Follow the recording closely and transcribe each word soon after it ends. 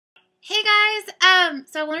Hey guys,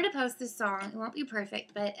 so I wanted to post this song. It won't be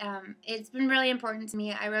perfect, but it's been really important to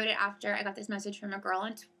me. I wrote it after I got this message from a girl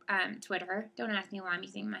on Twitter. Don't ask me why I'm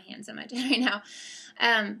using my hand so much right now.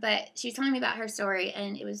 But she was telling me about her story,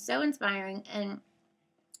 and it was so inspiring. And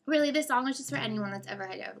really, this song was just for anyone that's ever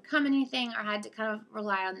had to overcome anything or had to kind of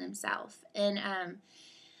rely on themselves. And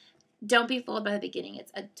don't be fooled by the beginning.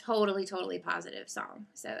 It's a totally, totally positive song.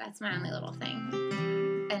 So that's my only little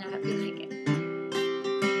thing. And I hope you like it.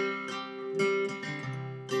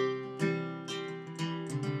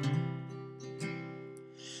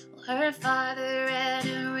 Her father had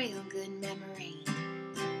a real good memory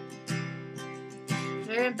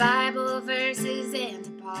for Bible verses and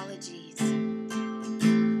apologies.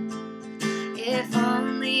 If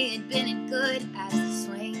only it'd been as good as the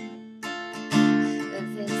swing of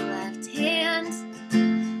his left hand,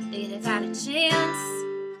 they'd have had a chance.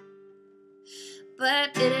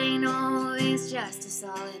 But it ain't always just a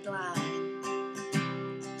solid line.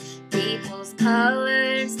 People's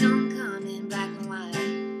colors don't come in black and white.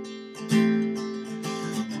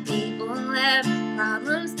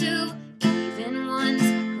 Problems too, even ones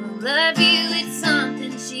who love you. It's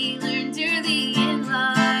something she learned early in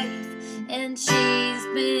life, and she's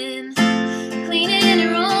been cleaning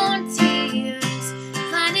her own tears,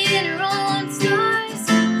 finding her own stars,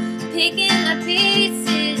 picking up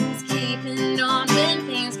pieces, keeping on when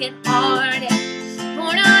things get hard.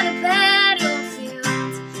 Born on a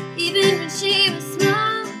battlefield, even when she was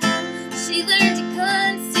small, she learned to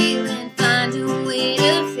conceal and find a way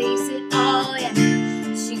to face it all. Yeah.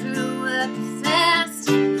 Fast,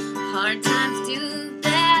 hard times do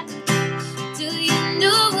that. Do you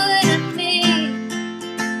know what I mean?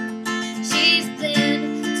 She's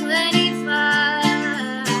been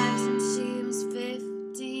 25 since she was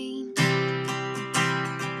 15.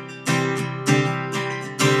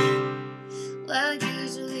 Well,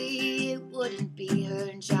 usually it wouldn't be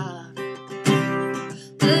her job,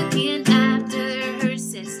 looking after her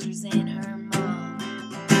sisters and her mom,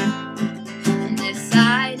 and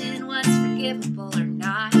deciding what's forgivable or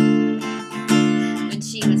not. When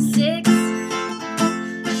she was 6,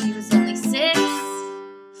 she was only 6.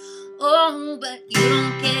 Oh, but you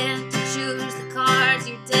don't get to choose the cards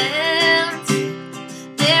you're dealt.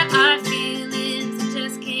 There are feelings that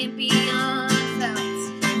just can't be unfelt.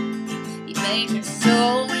 You make her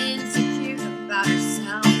so insecure about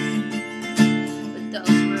herself, but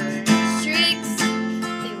those were tricks.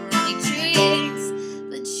 They were only tricks.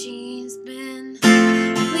 But she's been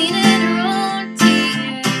cleaning her own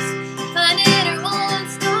tears, finding her own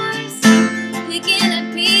stars, picking up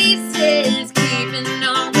pieces, keeping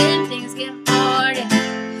on when things get hard.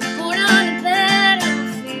 Born on a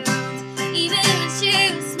battlefield, even when she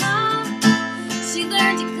was small, she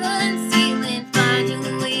learned to conceal and find a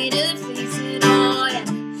way to face it all. Yeah.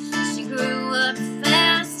 She grew up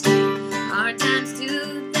fast, hard times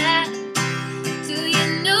do that. Do you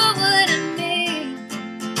know what I mean?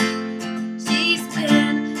 She's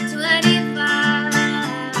been 25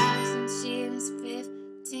 since she was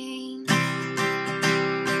 15.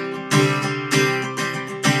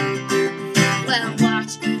 Well,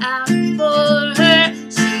 watch out for her.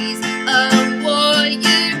 She's a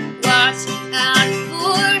warrior. Watch out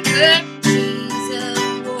for her. She's a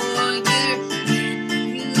warrior. Can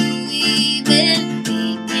you even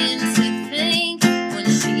begin to think when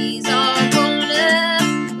she's all grown up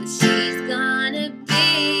what she's gonna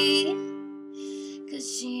be? 'Cause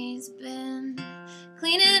she's been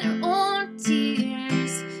cleaning her own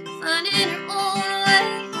tears, finding her own way,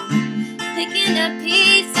 picking up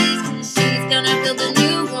pieces, 'cause she's gonna build a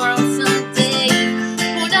new world someday.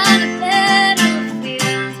 Born on a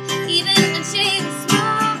battlefield, even when she was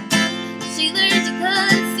small, she learned to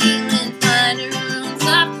conceal and find her own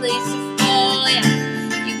soft place to fall. Yeah,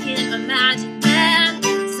 you can't imagine that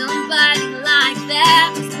somebody like that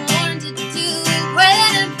was born to do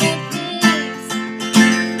incredible things.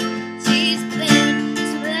 She's been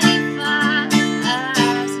 25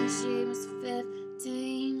 since she was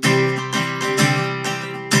 15.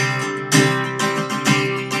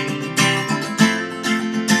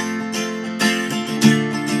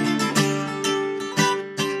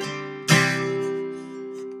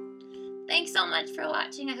 Thanks so much for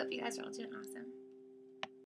watching. I hope you guys are all doing awesome.